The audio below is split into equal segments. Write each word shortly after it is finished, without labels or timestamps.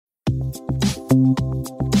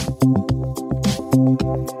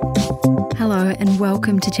Hello and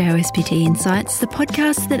welcome to JOSPT Insights, the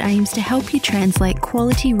podcast that aims to help you translate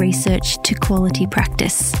quality research to quality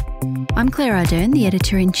practice. I'm Claire Ardern, the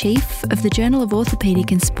Editor-in-Chief of the Journal of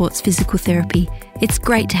Orthopaedic and Sports Physical Therapy. It's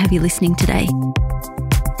great to have you listening today.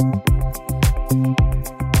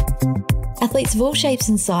 Athletes of all shapes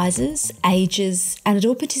and sizes, ages, and at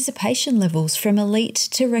all participation levels, from elite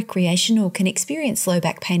to recreational, can experience low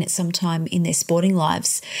back pain at some time in their sporting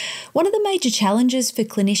lives. One of the major challenges for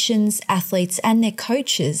clinicians, athletes, and their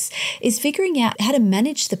coaches is figuring out how to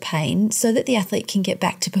manage the pain so that the athlete can get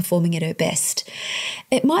back to performing at her best.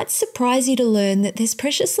 It might surprise you to learn that there's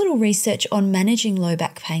precious little research on managing low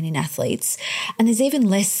back pain in athletes, and there's even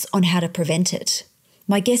less on how to prevent it.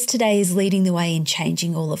 My guest today is leading the way in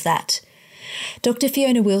changing all of that. Dr.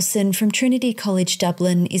 Fiona Wilson from Trinity College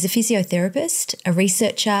Dublin is a physiotherapist, a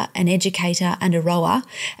researcher, an educator and a rower,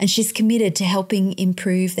 and she's committed to helping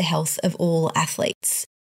improve the health of all athletes.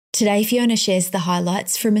 Today, Fiona shares the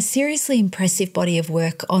highlights from a seriously impressive body of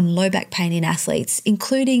work on low back pain in athletes,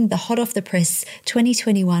 including the hot off the press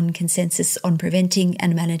 2021 consensus on preventing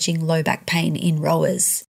and managing low back pain in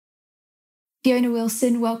rowers. Fiona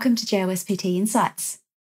Wilson, welcome to JOSPT Insights.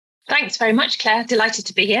 Thanks very much, Claire. Delighted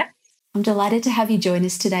to be here. I'm delighted to have you join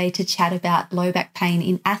us today to chat about low back pain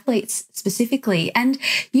in athletes specifically. And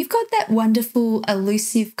you've got that wonderful,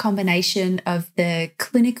 elusive combination of the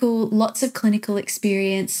lots of clinical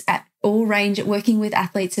experience at all range, working with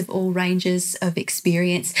athletes of all ranges of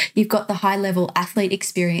experience. You've got the high-level athlete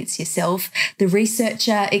experience yourself, the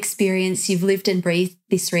researcher experience. You've lived and breathed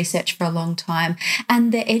this research for a long time,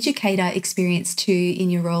 and the educator experience too in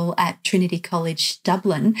your role at Trinity College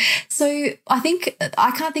Dublin. So I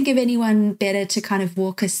can't think of anyone better to kind of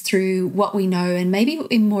walk us through what we know and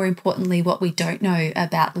maybe more importantly, what we don't know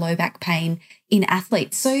about low back pain in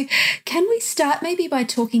athletes. So can we start maybe by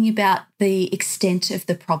talking about the extent of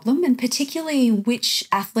the problem and particularly which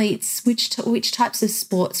athletes, which types of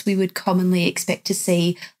sports we would commonly expect to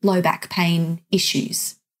see low back pain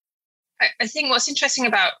issues? I think what's interesting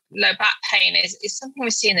about low back pain is something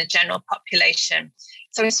we see in the general population.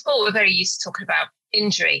 So in sport, we're very used to talking about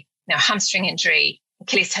injury, hamstring injury,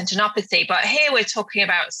 Achilles tendinopathy, but here we're talking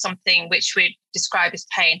about something which we describe as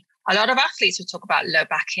pain. A lot of athletes would talk about low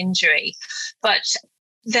back injury, but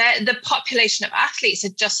the population of athletes are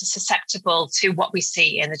just as susceptible to what we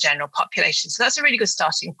see in the general population. So that's a really good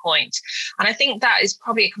starting point. And I think that is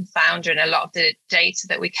probably a confounder in a lot of the data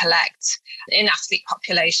that we collect in athlete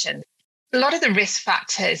population. A lot of the risk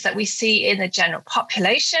factors that we see in the general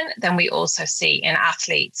population, then we also see in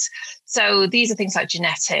athletes. So these are things like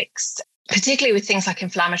genetics, particularly with things like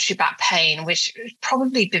inflammatory back pain, which has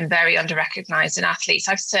probably been very under-recognized in athletes.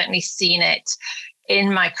 I've certainly seen it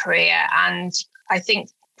in my career. And I think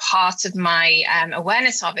part of my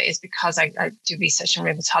awareness of it is because I do research in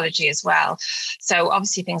rheumatology as well. So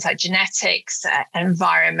obviously things like genetics,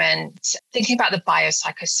 environment, thinking about the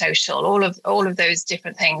biopsychosocial, all of those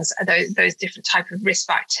different things, those different type of risk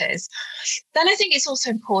factors. Then I think it's also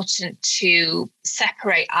important to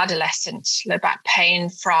separate adolescent low back pain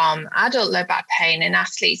from adult low back pain in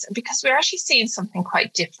athletes, because we're actually seeing something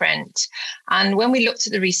quite different. And when we looked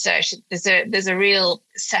at the research, there's a real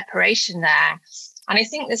separation there. And I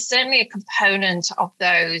think there's certainly a component of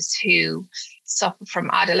those who suffer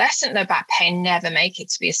from adolescent low back pain never make it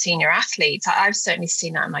to be a senior athlete. I've certainly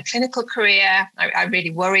seen that in my clinical career. I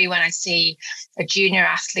really worry when I see a junior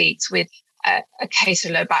athlete with a case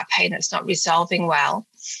of low back pain that's not resolving well.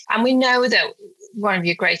 And we know that one of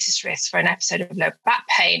your greatest risks for an episode of low back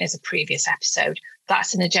pain is a previous episode.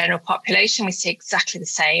 That's in the general population. We see exactly the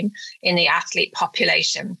same in the athlete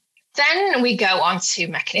population. Then we go on to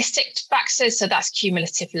mechanistic factors. So that's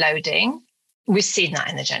cumulative loading. We've seen that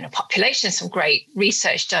in the general population, some great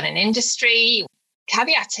research done in industry.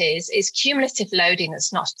 Caveat is cumulative loading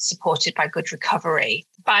that's not supported by good recovery.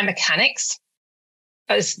 Biomechanics,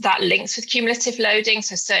 as that links with cumulative loading.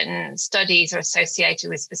 So certain studies are associated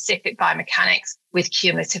with specific biomechanics with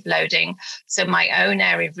cumulative loading. So my own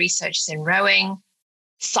area of research is in rowing.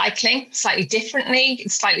 Cycling, slightly different.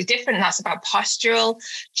 That's about postural.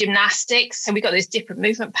 Gymnastics, so we've got those different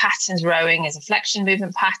movement patterns. Rowing is a flexion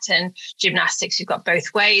movement pattern. Gymnastics, you've got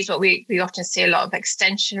both ways, but we often see a lot of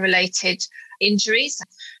extension-related injuries.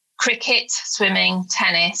 Cricket, swimming,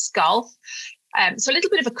 tennis, golf. So a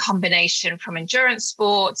little bit of a combination from endurance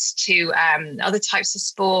sports to other types of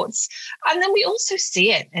sports. And then we also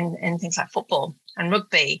see it in things like football and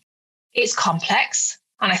rugby. It's complex.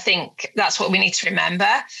 And I think that's what we need to remember.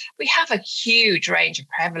 We have a huge range of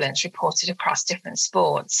prevalence reported across different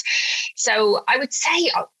sports. So I would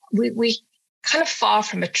say we kind of far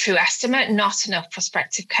from a true estimate, not enough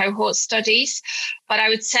prospective cohort studies. But I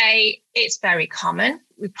would say it's very common.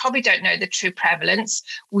 We probably don't know the true prevalence.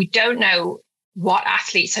 We don't know what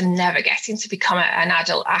athletes are never getting to become an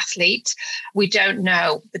adult athlete. We don't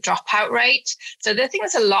know the dropout rate. So I think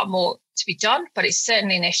there's a lot more to be done, but it's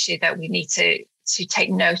certainly an issue that we need to take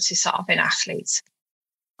notice of in athletes.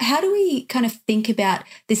 How do we kind of think about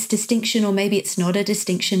this distinction, or maybe it's not a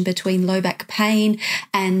distinction, between low back pain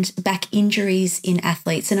and back injuries in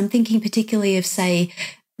athletes? And I'm thinking particularly of, say,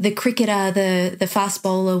 the cricketer, the fast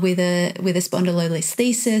bowler with a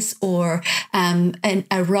spondylolisthesis, or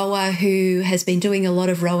a rower who has been doing a lot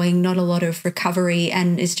of rowing, not a lot of recovery,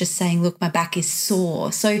 and is just saying, look, my back is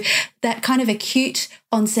sore. So that kind of acute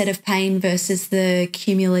onset of pain versus the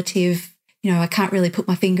cumulative, I can't really put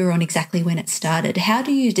my finger on exactly when it started. How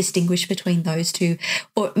do you distinguish between those two?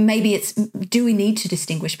 Or maybe do we need to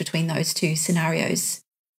distinguish between those two scenarios?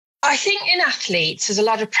 I think in athletes, there's a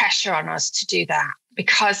lot of pressure on us to do that,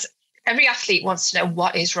 because every athlete wants to know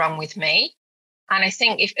what is wrong with me. And I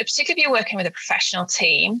think particularly if you're working with a professional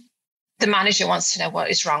team, the manager wants to know what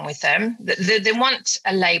is wrong with them. They want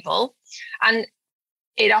a label. And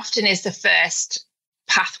it often is the first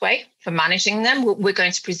pathway for managing them. We're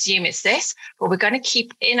going to presume it's this, but we're going to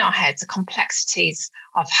keep in our heads the complexities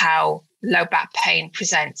of how low back pain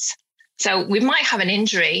presents. So we might have an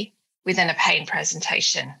injury within a pain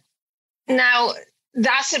presentation. Now,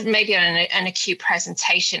 that's maybe an acute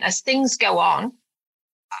presentation. As things go on,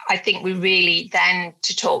 I think we really then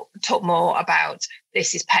to talk more about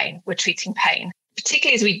this is pain. We're treating pain,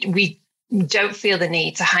 particularly as we don't feel the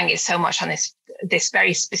need to hang it so much on this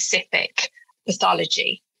very specific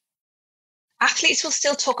pathology. Athletes will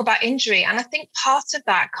still talk about injury. And I think part of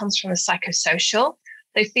that comes from the psychosocial.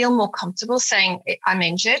 They feel more comfortable saying, I'm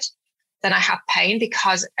injured than I have pain,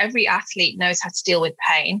 because every athlete knows how to deal with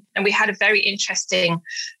pain. And we had a very interesting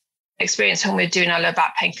experience when we were doing our low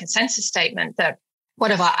back pain consensus statement, that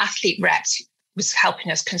one of our athlete reps was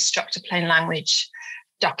helping us construct a plain language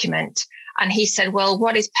document. And he said, well,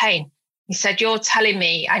 what is pain? He said, you're telling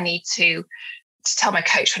me I need to tell my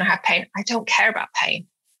coach when I have pain. I don't care about pain.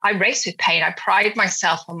 I race with pain. I pride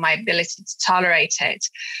myself on my ability to tolerate it.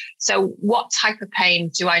 So what type of pain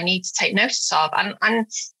do I need to take notice of? And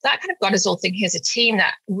that kind of got us all thinking as a team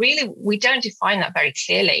that really we don't define that very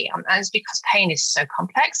clearly. And it's because pain is so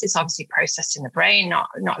complex. It's obviously processed in the brain,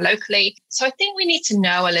 not locally. So I think we need to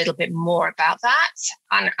know a little bit more about that.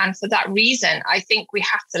 And for that reason, I think we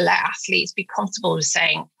have to let athletes be comfortable with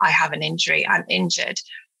saying, I have an injury, I'm injured.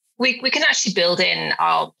 We can actually build in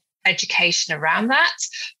our education around that.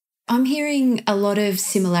 I'm hearing a lot of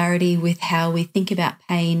similarity with how we think about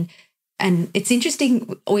pain. And it's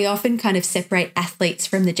interesting, we often kind of separate athletes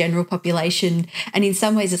from the general population. And in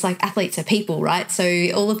some ways, it's like athletes are people, right? So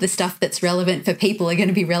all of the stuff that's relevant for people are going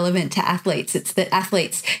to be relevant to athletes. It's that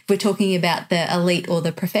athletes, if we're talking about the elite or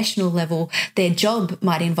the professional level, their job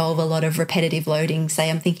might involve a lot of repetitive loading.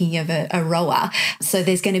 Say I'm thinking of a rower. So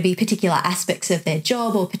there's going to be particular aspects of their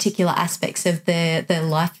job or particular aspects of their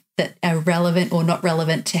life that are relevant or not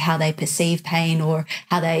relevant to how they perceive pain or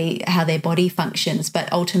how their body functions.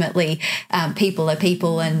 But ultimately, people are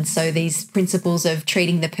people. And so these principles of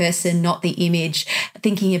treating the person, not the image,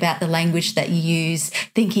 thinking about the language that you use,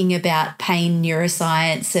 thinking about pain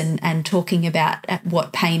neuroscience and talking about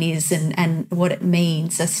what pain is and what it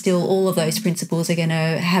means are still, all of those principles are going to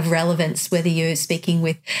have relevance whether you're speaking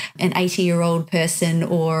with an 80-year-old person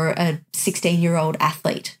or a 16-year-old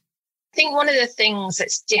athlete. I think one of the things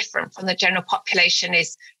that's different from the general population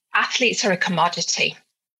is athletes are a commodity.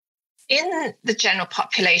 In the general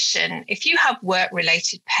population, if you have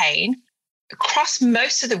work-related pain, across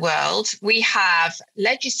most of the world, we have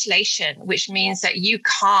legislation, which means that you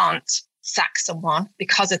can't sack someone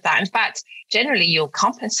because of that. In fact, generally you'll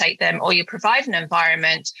compensate them or you provide an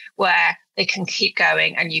environment where they can keep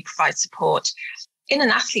going and you provide support. In an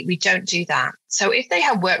athlete, we don't do that. So if they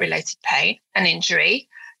have work-related pain, an injury,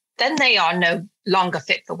 then they are no longer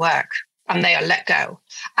fit for work and they are let go.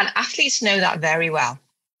 And athletes know that very well.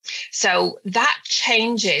 So that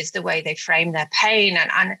changes the way they frame their pain.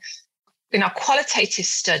 And in our qualitative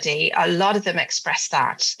study, a lot of them expressed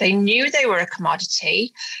that. They knew they were a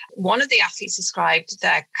commodity. One of the athletes described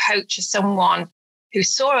their coach as someone who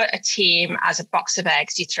saw a team as a box of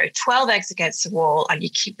eggs. You throw 12 eggs against the wall and you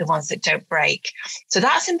keep the ones that don't break. So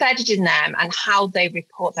that's embedded in them and how they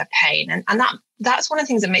report their pain. And that's one of the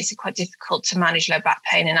things that makes it quite difficult to manage low back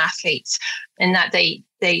pain in athletes, in that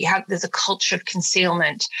there's a culture of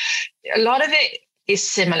concealment. A lot of it is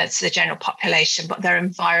similar to the general population, but their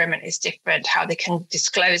environment is different, how they can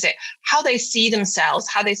disclose it, how they see themselves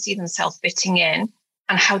fitting in.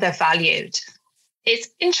 and how they're valued. It's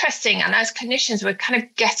interesting. And as clinicians, we're kind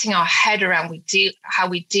of getting our head around how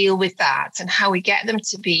we deal with that and how we get them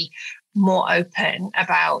to be more open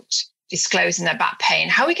about disclosing their back pain,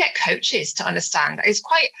 how we get coaches to understand. It's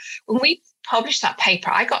quite, when we published that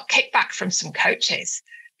paper, I got kickback from some coaches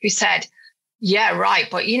who said, yeah, right.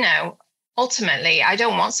 But, ultimately, I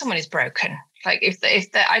don't want someone who's broken. Like if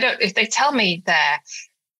they tell me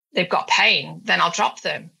they've got pain, then I'll drop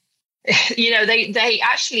them. They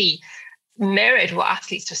actually mirrored what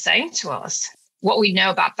athletes were saying to us. What we know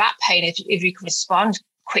about back pain, if you can respond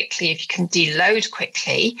quickly, if you can deload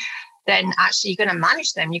quickly, then actually you're going to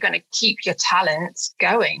manage them. You're going to keep your talents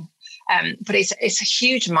going. But it's a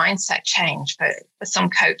huge mindset change for some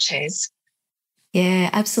coaches. Yeah,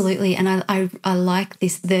 absolutely. And I like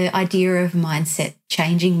the idea of mindset,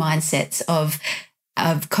 changing mindsets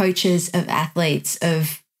of coaches, of athletes,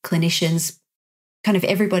 of clinicians, kind of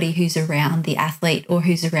everybody who's around the athlete or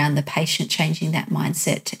who's around the patient, changing that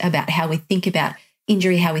mindset about how we think about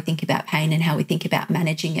injury, how we think about pain, and how we think about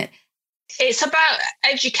managing it. It's about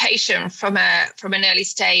education from an early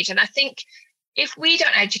stage. And I think if we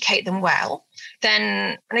don't educate them well,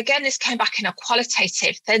 then, and again, this came back in a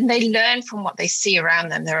qualitative, then they learn from what they see around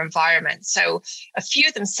them, their environment. So a few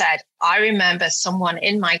of them said, I remember someone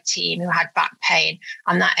in my team who had back pain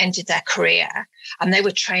and that ended their career, and they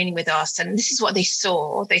were training with us. And this is what they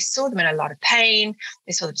saw. They saw them in a lot of pain.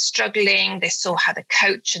 They saw them struggling. They saw how the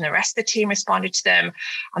coach and the rest of the team responded to them.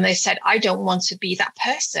 And they said, I don't want to be that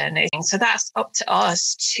person. So that's up to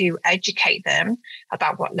us to educate them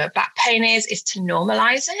about what low back pain is to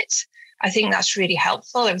normalize it. I think that's really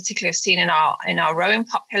helpful, and particularly I've seen in our rowing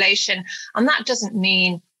population. And that doesn't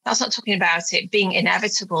mean, that's not talking about it being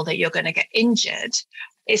inevitable that you're going to get injured.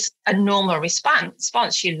 It's a normal response.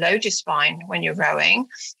 You load your spine when you're rowing.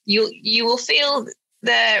 You will feel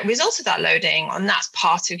the result of that loading, and that's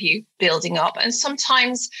part of you building up. And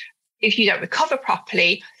sometimes if you don't recover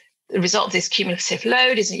properly, the result of this cumulative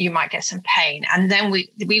load is that you might get some pain. And then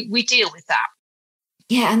we deal with that.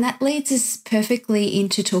 Yeah, and that leads us perfectly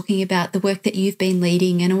into talking about the work that you've been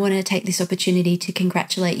leading. And I want to take this opportunity to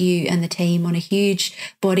congratulate you and the team on a huge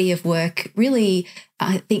body of work, really,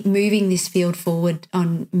 I think, moving this field forward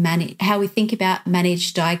on how we think about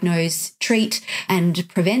manage, diagnose, treat and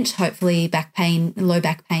prevent, hopefully, back pain, low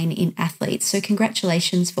back pain in athletes. So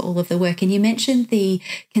congratulations for all of the work. And you mentioned the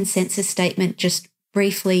consensus statement just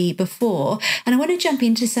briefly before, and I want to jump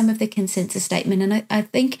into some of the consensus statement. And I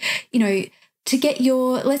think,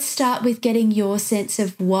 let's start with getting your sense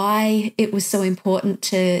of why it was so important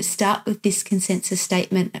to start with this consensus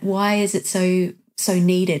statement. Why is it so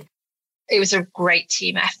needed? It was a great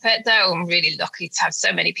team effort, though. I'm really lucky to have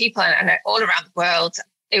so many people and all around the world.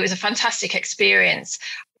 It was a fantastic experience.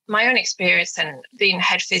 My own experience and being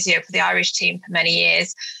head physio for the Irish team for many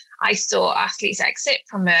years, I saw athletes exit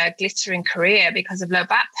from a glittering career because of low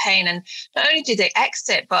back pain. And not only did they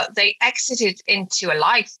exit, but they exited into a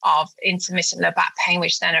life of intermittent low back pain,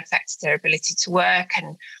 which then affected their ability to work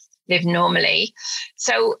and live normally.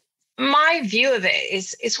 So my view of it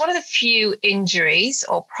is it's one of the few injuries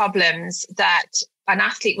or problems that an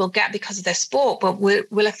athlete will get because of their sport, but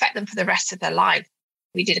will affect them for the rest of their life.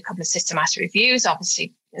 We did a couple of systematic reviews,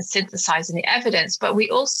 obviously synthesizing the evidence, but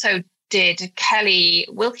we also did, Kelly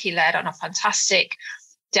Wilkie led on a fantastic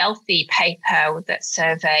Delphi paper that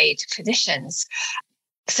surveyed clinicians.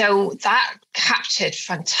 So that captured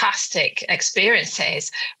fantastic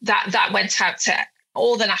experiences that went out to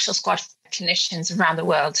all the national squad clinicians around the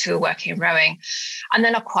world who are working in rowing, and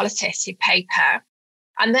then a qualitative paper.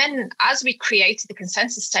 And then as we created the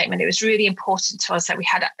consensus statement, it was really important to us that we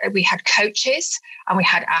had coaches and we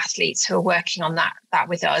had athletes who were working on that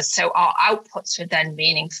with us. So our outputs were then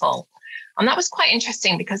meaningful. And that was quite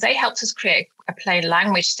interesting because they helped us create a plain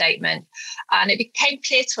language statement. And it became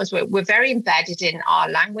clear to us we're very embedded in our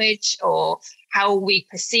language or how we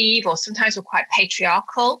perceive, or sometimes we're quite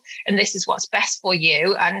patriarchal, and this is what's best for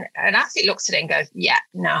you. And an athlete looks at it and goes, yeah,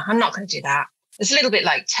 no, I'm not going to do that. It's a little bit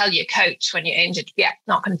like tell your coach when you're injured, yeah,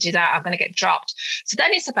 not going to do that, I'm going to get dropped. So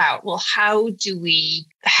then it's about, well, how do we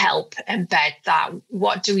help embed that?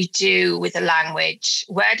 What do we do with the language?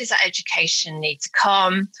 Where does that education need to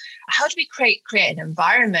come? How do we create an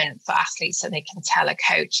environment for athletes so they can tell a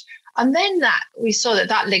coach? And then that we saw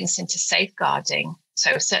that links into safeguarding.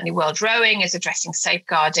 So certainly World Rowing is addressing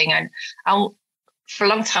safeguarding, and for a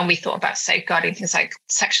long time, we thought about safeguarding things like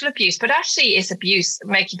sexual abuse, but actually it's abuse,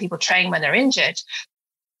 making people train when they're injured.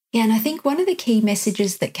 Yeah, and I think one of the key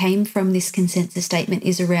messages that came from this consensus statement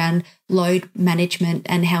is around load management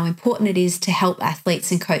and how important it is to help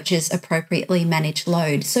athletes and coaches appropriately manage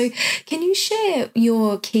load. So, can you share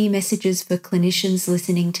your key messages for clinicians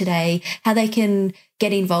listening today, how they can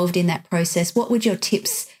get involved in that process? What would your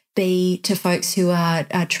tips be to folks who are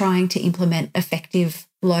trying to implement effective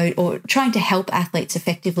load or trying to help athletes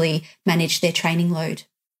effectively manage their training load?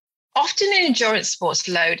 Often in endurance sports,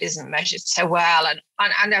 load isn't measured so well. And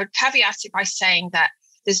I would caveat it by saying that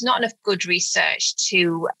there's not enough good research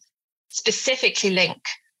to specifically link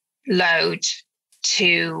load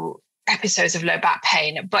to episodes of low back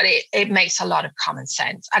pain, but it makes a lot of common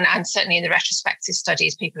sense. And certainly in the retrospective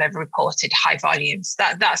studies, people have reported high volumes.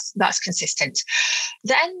 That's consistent.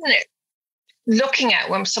 Then looking at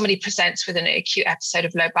when somebody presents with an acute episode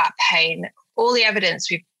of low back pain, all the evidence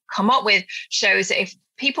we've come up with shows that if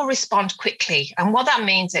people respond quickly, and what that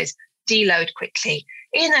means is deload quickly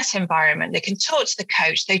in that environment, they can talk to the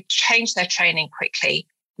coach, they change their training quickly,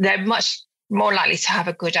 they're much more likely to have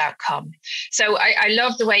a good outcome. So I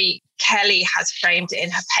love the way Kelly has framed it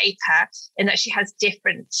in her paper, in that she has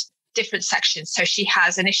different sections. So she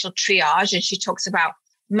has initial triage, and she talks about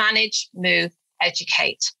manage, move,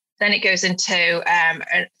 educate. Then it goes into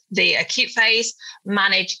the acute phase,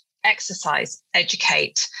 manage, exercise,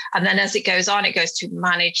 educate. And then as it goes on, it goes to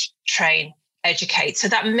manage, train, educate. So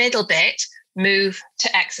that middle bit, move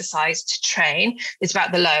to exercise to train, is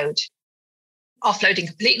about the load. Offloading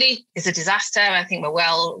completely is a disaster. I think we're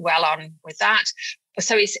well on with that.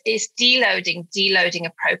 So it's deloading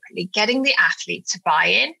appropriately, getting the athlete to buy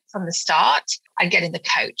in from the start and getting the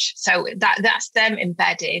coach. So that's them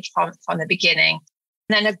embedded from the beginning.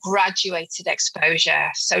 And then a graduated exposure.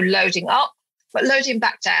 So loading up, but loading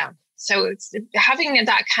back down. So it's having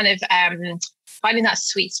that kind of finding that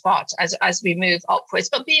sweet spot as we move upwards,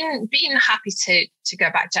 but being happy to go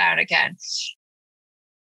back down again.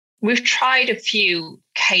 We've tried a few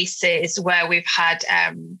cases where we've had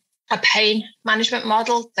a pain management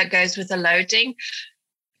model that goes with the loading,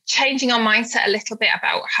 changing our mindset a little bit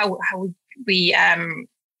about how we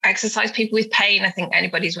exercise people with pain. I think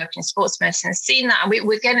anybody who's working in sports medicine has seen that. And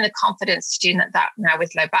we're getting the confidence to do that now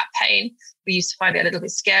with low back pain. We used to find it a little bit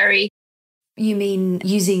scary. You mean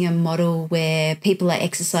using a model where people are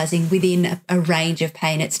exercising within a range of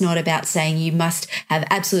pain? It's not about saying you must have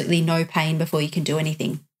absolutely no pain before you can do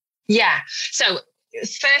anything. Yeah. So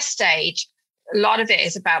first stage, a lot of it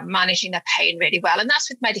is about managing their pain really well. And that's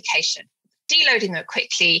with medication, deloading them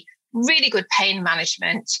quickly, really good pain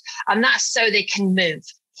management. And that's so they can move.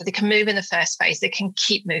 So they can move in the first phase, they can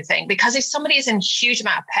keep moving. Because if somebody is in a huge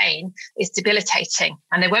amount of pain, it's debilitating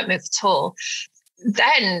and they won't move at all.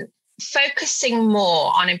 Then focusing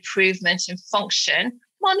more on improvement in function,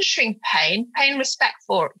 monitoring pain, paying respect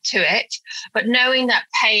to it, but knowing that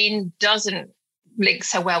pain doesn't link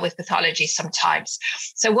so well with pathology sometimes.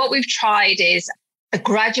 So what we've tried is a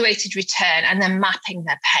graduated return and then mapping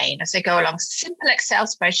their pain as they go along. Simple Excel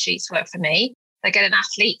spreadsheets work for me. They get an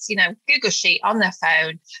athlete's, Google sheet on their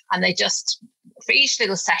phone, and they just, for each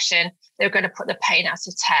little session, they're going to put the pain out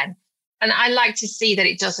of 10. And I like to see that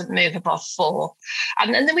it doesn't move above 4.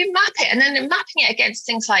 And then we map it, and then mapping it against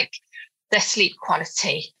things like their sleep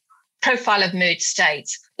quality, profile of mood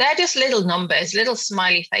states. They're just little numbers, little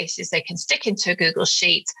smiley faces they can stick into a Google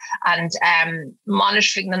sheet, and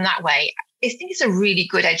monitoring them that way. I think it's a really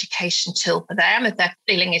good education tool for them if they're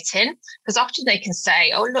filling it in, because often they can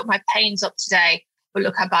say, oh, look, my pain's up today, but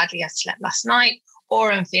look how badly I slept last night,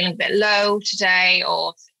 or I'm feeling a bit low today,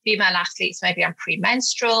 or female athletes, maybe I'm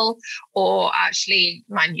premenstrual, or actually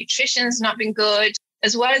my nutrition's not been good.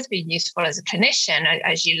 As well as being useful as a clinician,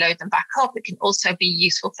 as you load them back up, it can also be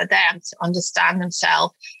useful for them to understand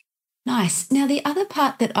themselves. Nice. Now, the other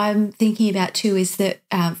part that I'm thinking about too is that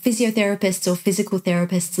physiotherapists or physical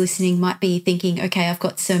therapists listening might be thinking, okay, I've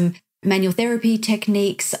got some manual therapy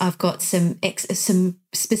techniques, I've got some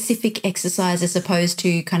specific exercise as opposed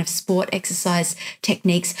to kind of sport exercise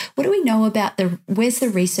techniques. What do we know about where's the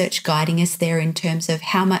research guiding us there in terms of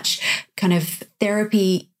how much kind of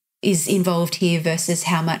therapy is involved here versus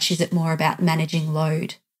how much is it more about managing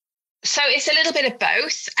load? So it's a little bit of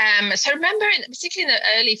both. So remember, particularly in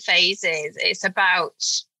the early phases, it's about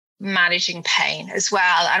managing pain as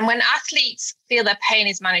well. And when athletes feel their pain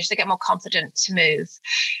is managed, they get more confident to move.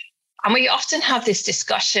 And we often have this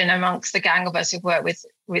discussion amongst the gang of us who work with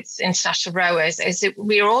international rowers, is that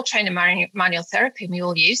we are all trained in manual therapy and we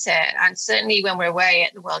all use it. And certainly when we're away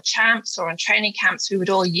at the World Champs or on training camps, we would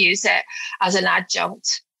all use it as an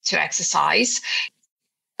adjunct to exercise.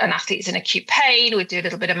 an athlete's in acute pain, we do a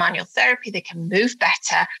little bit of manual therapy, they can move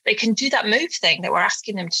better. They can do that move thing that we're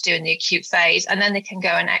asking them to do in the acute phase, and then they can go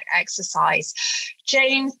and exercise.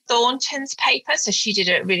 Jane Thornton's paper, so she did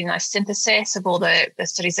a really nice synthesis of all the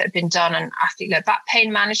studies that have been done on athlete low back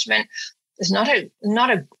pain management. There's not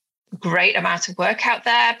a great amount of work out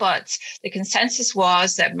there, but the consensus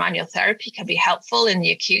was that manual therapy can be helpful in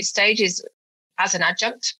the acute stages as an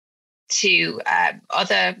adjunct to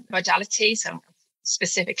other modalities, and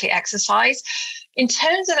specifically exercise. In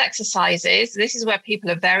terms of exercises, this is where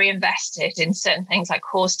people are very invested in certain things like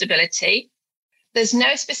core stability. There's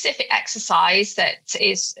no specific exercise that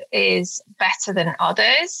is better than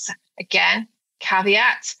others. Again,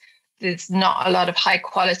 caveat, there's not a lot of high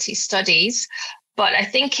quality studies, but I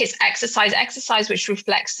think it's exercise which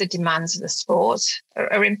reflects the demands of the sport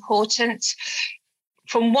are important.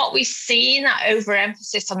 From what we've seen, that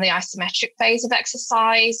overemphasis on the isometric phase of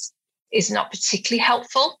exercise is not particularly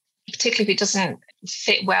helpful, particularly if it doesn't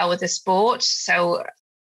fit well with the sport. So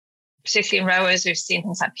particularly in rowers, we've seen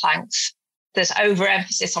things like planks. There's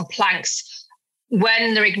overemphasis on planks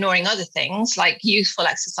when they're ignoring other things like useful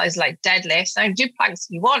exercise like deadlifts. Now, do planks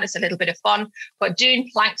if you want, it's a little bit of fun, but doing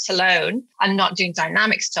planks alone and not doing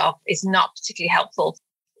dynamic stuff is not particularly helpful.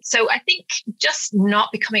 So I think just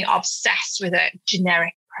not becoming obsessed with a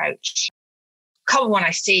generic approach. Common one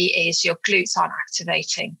I see is your glutes aren't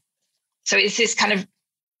activating. So it's this kind of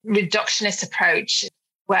reductionist approach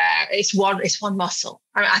where it's one muscle.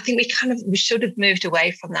 I think we should have moved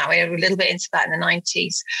away from that. We were a little bit into that in the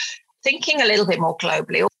 90s. Thinking a little bit more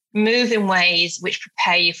globally, move in ways which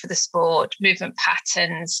prepare you for the sport, movement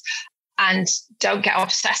patterns, and don't get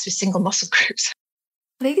obsessed with single muscle groups.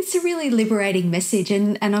 I think it's a really liberating message,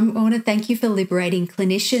 and I want to thank you for liberating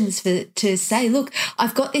clinicians to say, look,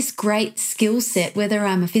 I've got this great skill set, whether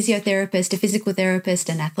I'm a physiotherapist, a physical therapist,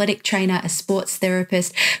 an athletic trainer, a sports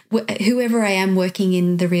therapist, whoever I am working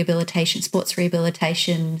in the sports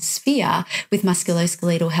rehabilitation sphere with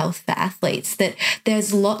musculoskeletal health for athletes, that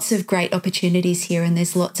there's lots of great opportunities here and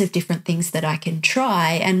there's lots of different things that I can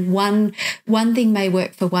try. And one thing may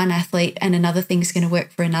work for one athlete and another thing's going to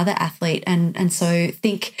work for another athlete. And so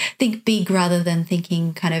think big rather than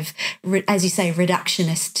thinking kind of, as you say,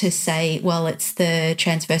 reductionist to say, well, it's the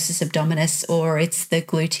transversus abdominis or it's the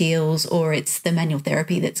gluteals or it's the manual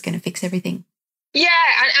therapy that's going to fix everything. Yeah,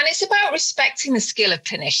 and it's about respecting the skill of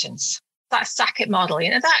clinicians. That Sackett model,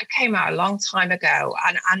 that came out a long time ago.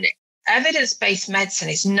 And evidence-based medicine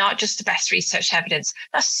is not just the best research evidence.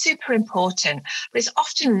 That's super important. But it's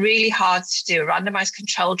often really hard to do a randomized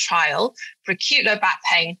controlled trial for acute low back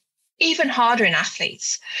pain, even harder in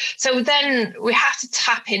athletes. So then we have to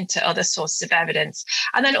tap into other sources of evidence.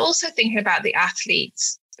 And then also thinking about the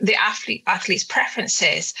athletes'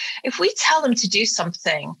 preferences. If we tell them to do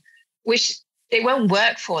something which it won't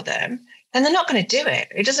work for them, then they're not going to do it.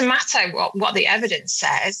 It doesn't matter what the evidence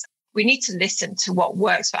says. We need to listen to what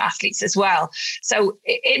works for athletes as well. So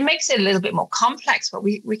it makes it a little bit more complex, but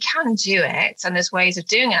we can do it. And there's ways of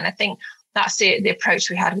doing it. And I think that's the approach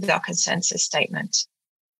we had with our consensus statement.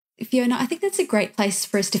 Fiona, I think that's a great place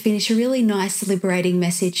for us to finish. A really nice, liberating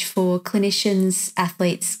message for clinicians,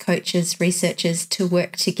 athletes, coaches, researchers to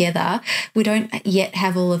work together. We don't yet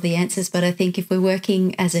have all of the answers, but I think if we're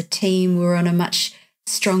working as a team, we're on a much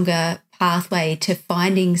stronger pathway to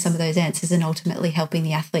finding some of those answers and ultimately helping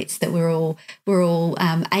the athletes that we're all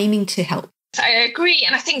aiming to help. I agree.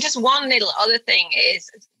 And I think just one little other thing is,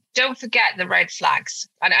 don't forget the red flags.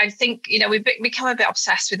 And I think, we've become a bit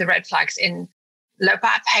obsessed with the red flags in low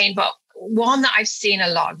back pain, but one that I've seen a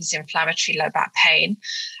lot is inflammatory low back pain.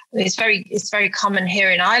 It's very common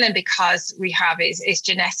here in Ireland because we have is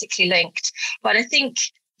genetically linked. But I think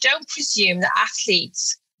don't presume that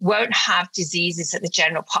athletes won't have diseases that the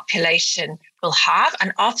general population will have.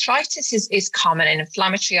 And arthritis is common, and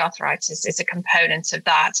inflammatory arthritis is a component of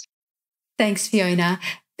that. Thanks, Fiona.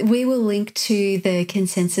 We will link to the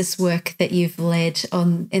consensus work that you've led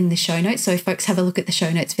in the show notes. So if folks have a look at the show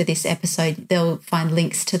notes for this episode, they'll find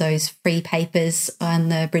links to those free papers on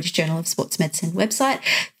the British Journal of Sports Medicine website.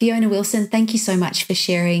 Fiona Wilson, thank you so much for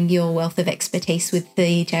sharing your wealth of expertise with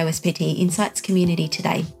the JOSPT Insights community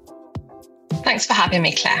today. Thanks for having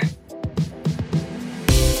me, Claire.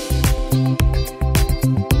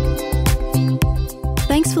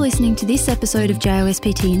 Thanks for listening to this episode of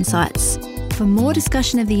JOSPT Insights. For more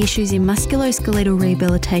discussion of the issues in musculoskeletal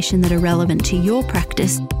rehabilitation that are relevant to your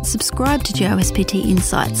practice, subscribe to JOSPT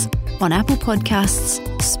Insights on Apple Podcasts,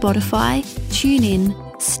 Spotify,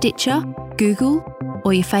 TuneIn, Stitcher, Google,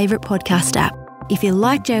 or your favourite podcast app. If you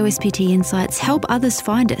like JOSPT Insights, help others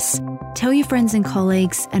find us. Tell your friends and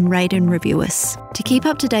colleagues and rate and review us. To keep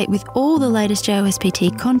up to date with all the latest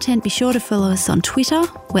JOSPT content, be sure to follow us on Twitter,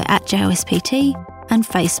 we're at JOSPT, and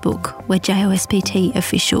Facebook, we're JOSPT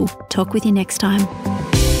Official. Talk with you next time.